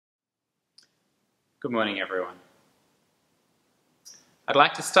Good morning, everyone. I'd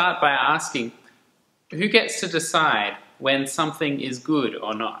like to start by asking, who gets to decide when something is good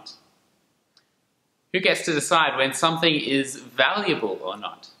or not? Who gets to decide when something is valuable or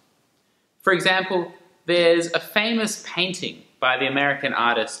not? For example, there's a famous painting by the American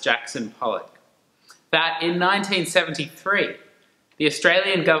artist Jackson Pollock that in 1973, the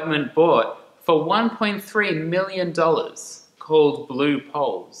Australian government bought for $1.3 million called Blue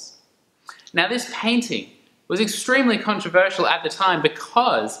Poles. Now, this painting was extremely controversial at the time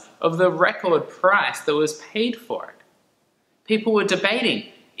because of the record price that was paid for it. People were debating,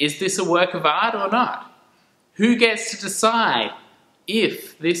 is this a work of art or not? Who gets to decide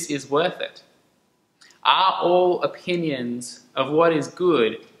if this is worth it? Are all opinions of what is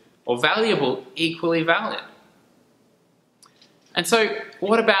good or valuable equally valid? And so,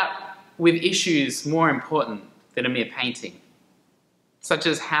 what about with issues more important than a mere painting, such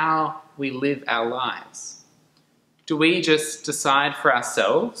as how we live our lives? Do we just decide for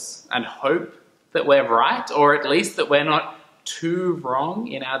ourselves and hope that we're right, or at least that we're not too wrong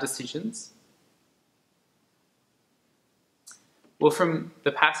in our decisions? Well, from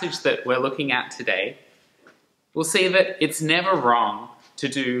the passage that we're looking at today, we'll see that it's never wrong to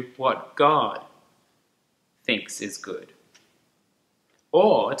do what God thinks is good,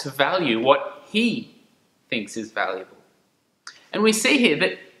 or to value what He thinks is valuable. And we see here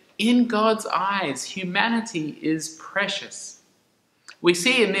that in God's eyes, humanity is precious. We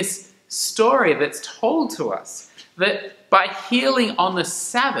see in this story that's told to us that by healing on the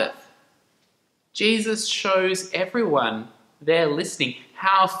Sabbath, Jesus shows everyone there listening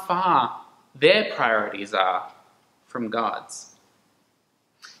how far their priorities are from God's.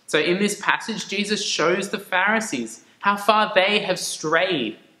 So in this passage, Jesus shows the Pharisees how far they have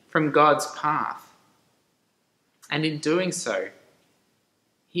strayed from God's path. And in doing so,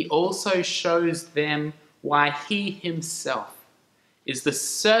 He also shows them why He Himself is the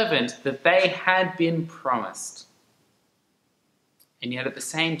servant that they had been promised. And yet at the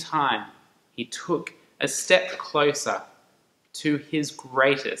same time, He took a step closer to His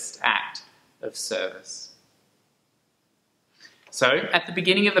greatest act of service. So at the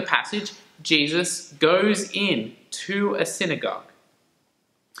beginning of the passage, Jesus goes in to a synagogue.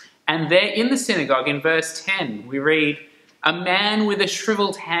 And there in the synagogue, in verse 10, we read, "A man with a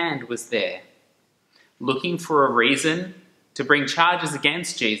shriveled hand was there." Looking for a reason to bring charges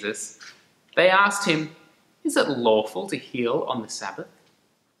against Jesus, they asked him, "Is it lawful to heal on the Sabbath?"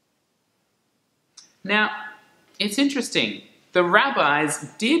 Now, it's interesting. The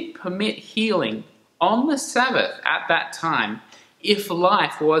rabbis did permit healing on the Sabbath at that time if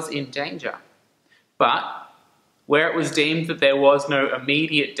life was in danger. But where it was deemed that there was no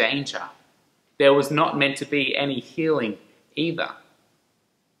immediate danger, there was not meant to be any healing either.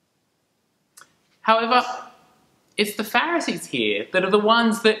 However, it's the Pharisees here that are the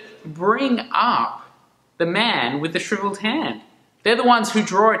ones that bring up the man with the shriveled hand. They're the ones who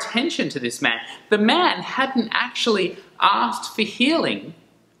draw attention to this man. The man hadn't actually asked for healing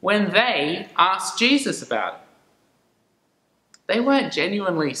when they asked Jesus about it. They weren't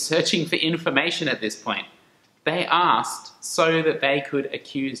genuinely searching for information at this point. They asked so that they could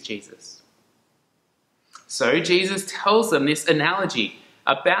accuse Jesus. So Jesus tells them this analogy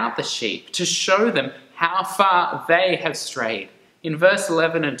about the sheep to show them how far they have strayed. In verse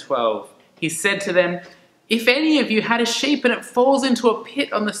 11 and 12, He said to them, "If any of you had a sheep and it falls into a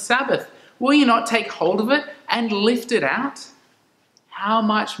pit on the Sabbath, will you not take hold of it and lift it out? How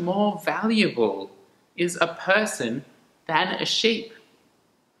much more valuable is a person than a sheep?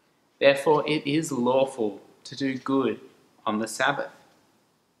 Therefore it is lawful to do good on the Sabbath."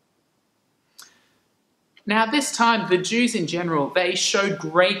 Now, at this time, the Jews in general, they showed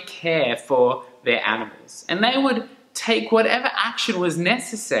great care for their animals, and they would take whatever action was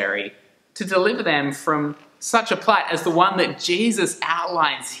necessary to deliver them from such a plight as the one that Jesus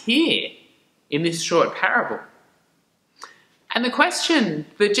outlines here in this short parable. And the question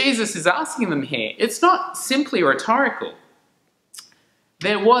that Jesus is asking them here, it's not simply rhetorical.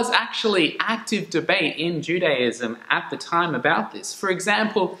 There was actually active debate in Judaism at the time about this. For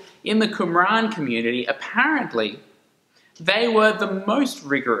example, in the Qumran community, apparently, they were the most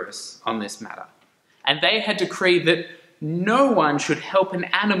rigorous on this matter. And they had decreed that no one should help an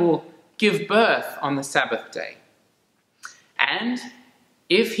animal give birth on the Sabbath day. And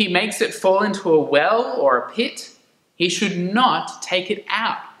if he makes it fall into a well or a pit, he should not take it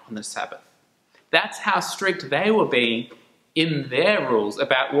out on the Sabbath. That's how strict they were being in their rules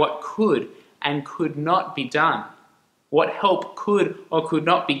about what could and could not be done, what help could or could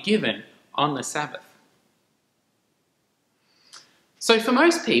not be given on the Sabbath. So for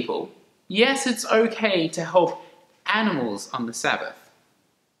most people, Yes, it's okay to help animals on the Sabbath.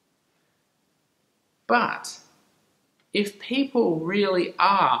 But if people really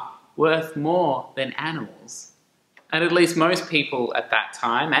are worth more than animals, and at least most people at that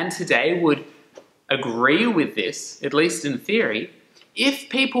time and today would agree with this, at least in theory, if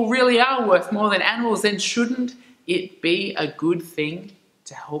people really are worth more than animals, then shouldn't it be a good thing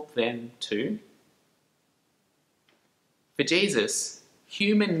to help them too? For Jesus,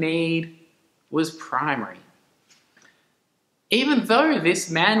 human need was primary. Even though this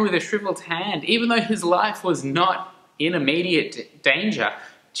man with a shriveled hand, even though his life was not in immediate danger,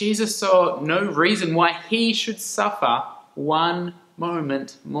 Jesus saw no reason why he should suffer one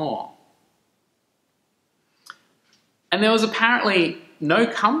moment more. And there was apparently no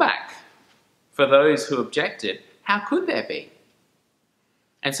comeback for those who objected. How could there be?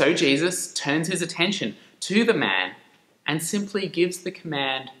 And so Jesus turns his attention to the man and simply gives the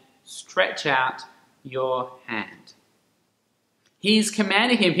command, "Stretch out your hand." He's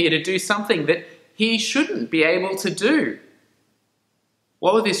commanding him here to do something that he shouldn't be able to do.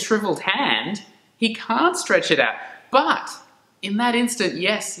 Well, with his shriveled hand, he can't stretch it out. But in that instant,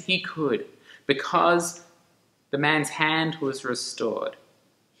 yes, he could, because the man's hand was restored,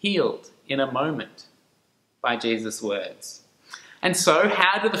 healed in a moment by Jesus' words. And so,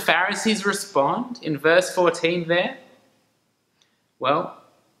 how do the Pharisees respond in verse 14 there? Well,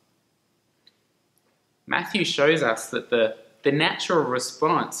 Matthew shows us that the natural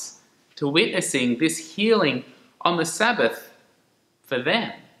response to witnessing this healing on the Sabbath for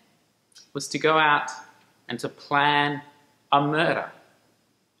them was to go out and to plan a murder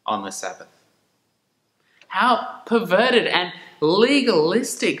on the Sabbath. How perverted and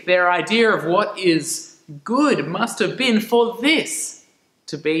legalistic their idea of what is good must have been for this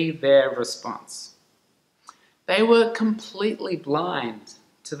to be their response. They were completely blind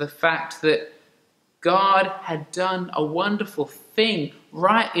to the fact that God had done a wonderful thing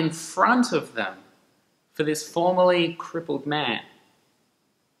right in front of them for this formerly crippled man.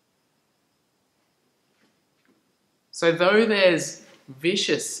 So though there's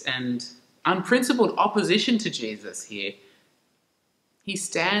vicious and unprincipled opposition to Jesus here, he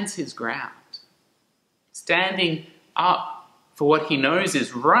stands his ground, standing up for what he knows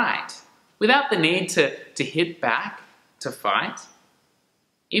is right, without the need to hit back, to fight,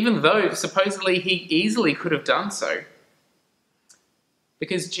 even though supposedly he easily could have done so.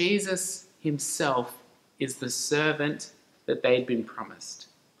 Because Jesus himself is the servant that they'd been promised.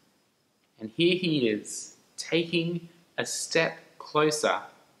 And here he is, taking a step closer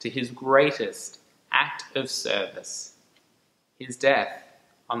to his greatest act of service, his death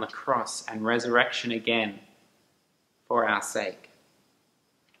on the cross and resurrection again for our sake.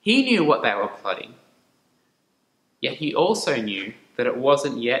 He knew what they were plotting, yet he also knew that it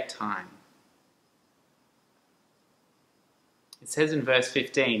wasn't yet time. It says in verse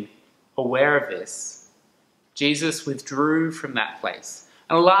 15, aware of this, Jesus withdrew from that place,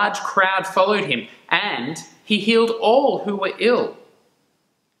 and a large crowd followed him, and he healed all who were ill.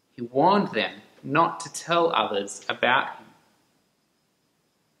 He warned them not to tell others about him.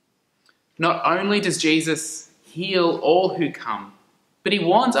 Not only does Jesus heal all who come, but he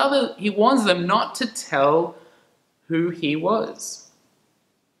warns them not to tell who he was.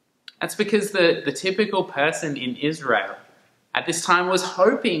 That's because the typical person in Israel at this time was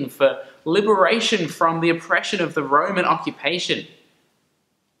hoping for liberation from the oppression of the Roman occupation,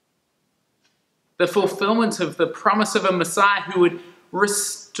 the fulfillment of the promise of a Messiah who would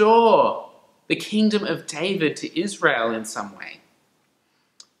restore the kingdom of David to Israel in some way.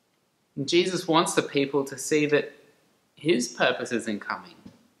 And Jesus wants the people to see that his purposes in coming,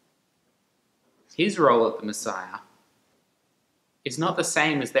 his role at the Messiah, is not the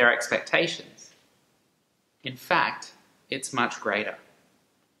same as their expectations. In fact, it's much greater.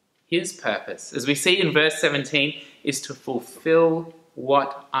 His purpose, as we see in verse 17, is to fulfill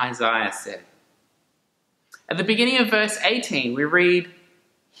what Isaiah said. At the beginning of verse 18, we read,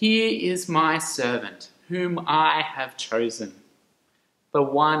 "Here is my servant, whom I have chosen, the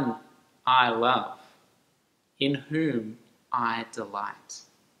one I love, in whom I delight."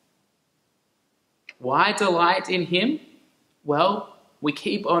 Why delight in him? Well, we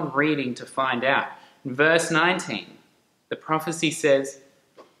keep on reading to find out. In verse 19, the prophecy says,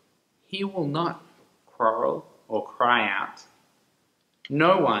 "He will not quarrel or cry out.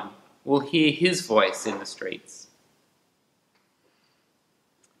 No one will hear his voice in the streets."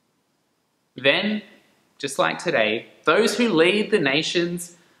 Then, just like today, those who lead the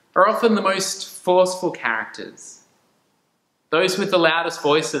nations are often the most forceful characters. Those with the loudest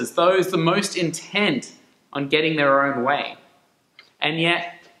voices, those the most intent on getting their own way. And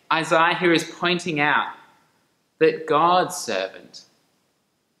yet, Isaiah here is pointing out that God's servant,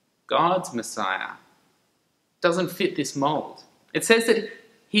 God's Messiah, doesn't fit this mold. It says that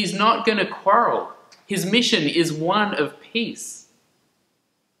he's not going to quarrel. His mission is one of peace.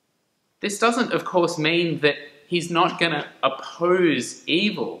 This doesn't, of course, mean that he's not going to oppose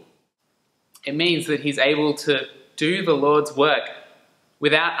evil. It means that he's able to do the Lord's work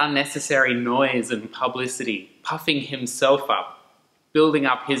without unnecessary noise and publicity, puffing himself up, building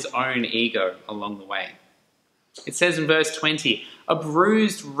up his own ego along the way. It says in verse 20, "A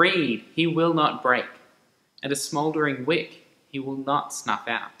bruised reed he will not break, and a smouldering wick he will not snuff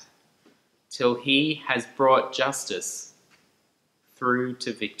out, till he has brought justice through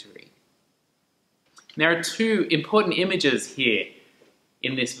to victory." There are two important images here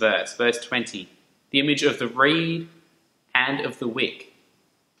in this verse, verse 20, the image of the reed and of the wick.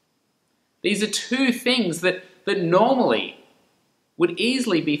 These are two things that normally would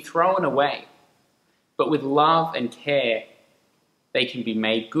easily be thrown away, but with love and care, they can be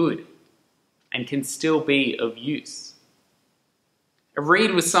made good and can still be of use. A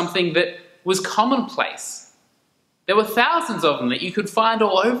reed was something that was commonplace. There were thousands of them that you could find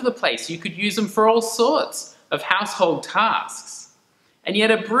all over the place. You could use them for all sorts of household tasks. And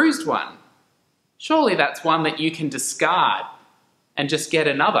yet a bruised one, surely that's one that you can discard and just get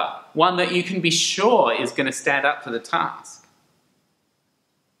another, one that you can be sure is going to stand up to the task.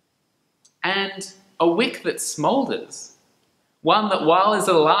 And a wick that smoulders, one that while is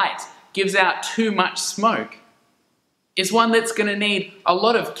alight gives out too much smoke, is one that's going to need a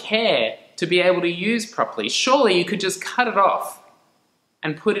lot of care to be able to use properly. Surely you could just cut it off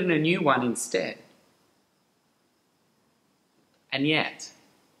and put in a new one instead. And yet,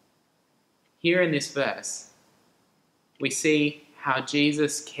 here in this verse, we see how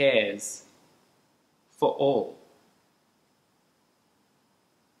Jesus cares for all.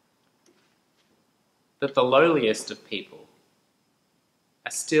 That the lowliest of people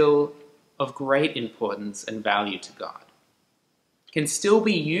are still of great importance and value to God, can still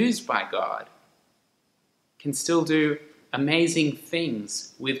be used by God, can still do amazing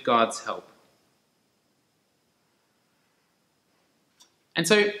things with God's help. And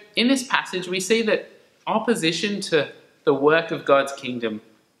so in this passage, we see that opposition to the work of God's kingdom,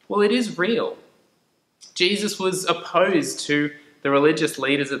 well, it is real. Jesus was opposed to the religious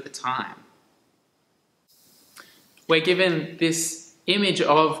leaders at the time. We're given this image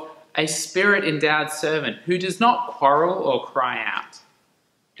of a spirit-endowed servant who does not quarrel or cry out,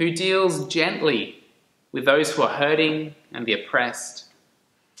 who deals gently with those who are hurting and the oppressed,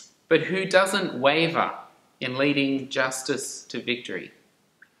 but who doesn't waver in leading justice to victory.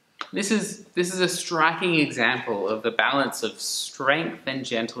 This is a striking example of the balance of strength and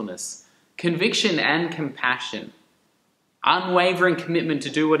gentleness, conviction and compassion, unwavering commitment to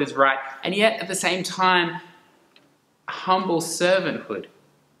do what is right, and yet at the same time, humble servanthood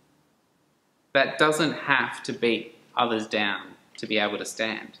that doesn't have to beat others down to be able to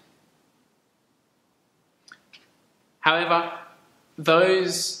stand. However,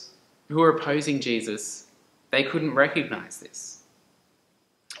 those who were opposing Jesus, they couldn't recognize this.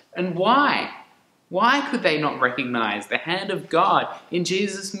 And why? Why could they not recognize the hand of God in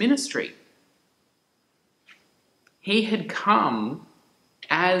Jesus' ministry? He had come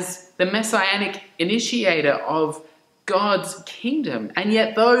as the messianic initiator of God's kingdom, and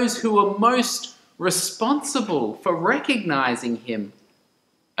yet those who were most responsible for recognizing him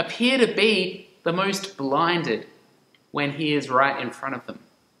appear to be the most blinded when he is right in front of them.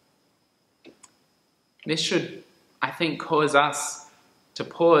 This should, I think, cause us to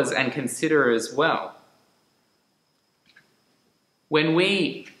pause and consider as well. When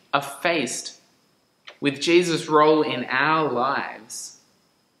we are faced with Jesus' role in our lives,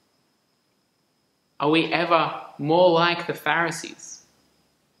 are we ever more like the Pharisees?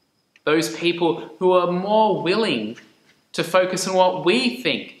 Those people who are more willing to focus on what we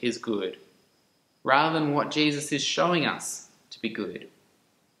think is good rather than what Jesus is showing us to be good.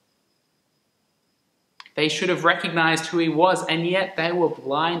 They should have recognized who he was, and yet they were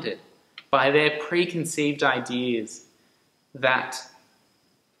blinded by their preconceived ideas that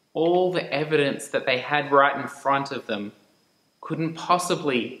all the evidence that they had right in front of them couldn't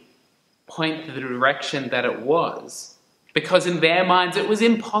possibly point to the direction that it was, because in their minds it was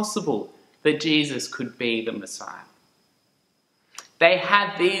impossible that Jesus could be the Messiah. They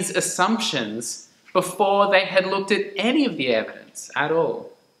had these assumptions before they had looked at any of the evidence at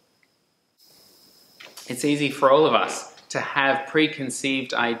all. It's easy for all of us to have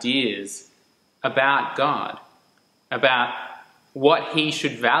preconceived ideas about God, about what he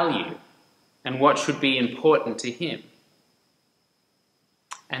should value and what should be important to him.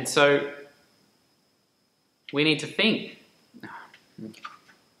 And so we need to think.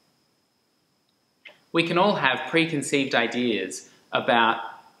 We can all have preconceived ideas about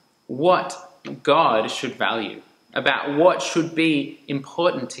what God should value, about what should be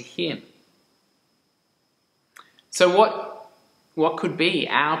important to him. So what could be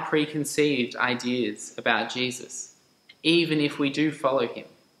our preconceived ideas about Jesus, even if we do follow him?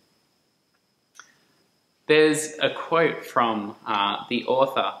 There's a quote from the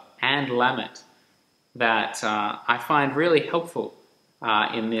author Anne Lamott that I find really helpful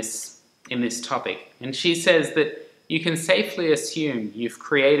in this topic. And she says that you can safely assume you've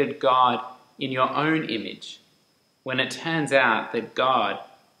created God in your own image when it turns out that God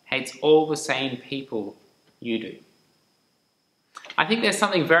hates all the same people you do. I think there's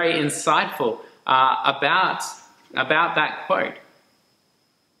something very insightful about that quote.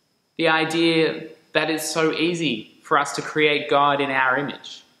 The idea that it's so easy for us to create God in our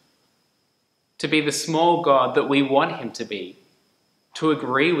image, to be the small God that we want him to be, to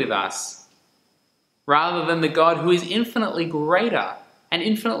agree with us, rather than the God who is infinitely greater and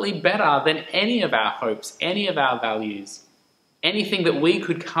infinitely better than any of our hopes, any of our values, anything that we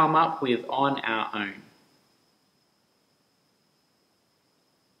could come up with on our own.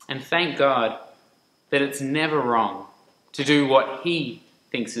 And thank God that it's never wrong to do what he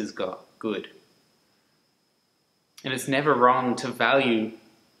thinks is good. And it's never wrong to value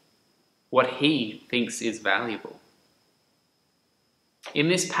what he thinks is valuable. In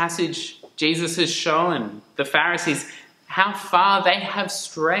this passage, Jesus has shown the Pharisees how far they have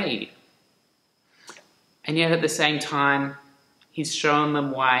strayed. And yet at the same time, he's shown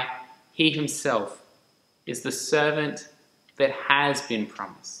them why he himself is the servant that has been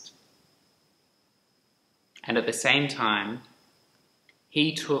promised. And at the same time,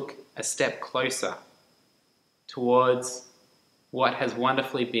 he took a step closer towards what has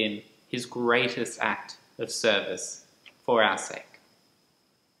wonderfully been his greatest act of service for our sake.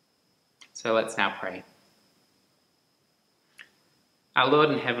 So let's now pray. Our Lord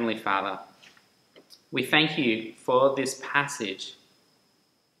and Heavenly Father, we thank you for this passage.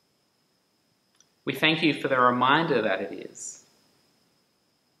 We thank you for the reminder that it is,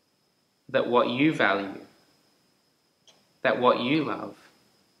 that what you value, that what you love,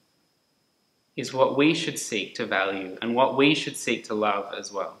 is what we should seek to value and what we should seek to love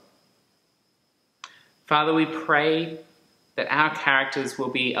as well. Father, we pray that our characters will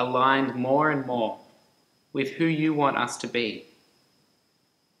be aligned more and more with who you want us to be.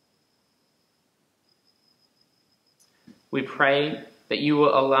 We pray that you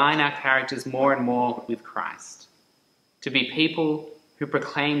will align our characters more and more with Christ, to be people who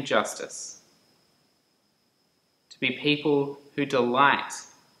proclaim justice, to be people who delight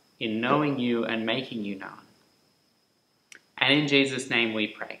in knowing you and making you known. And in Jesus' name we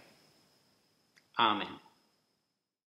pray. Amen.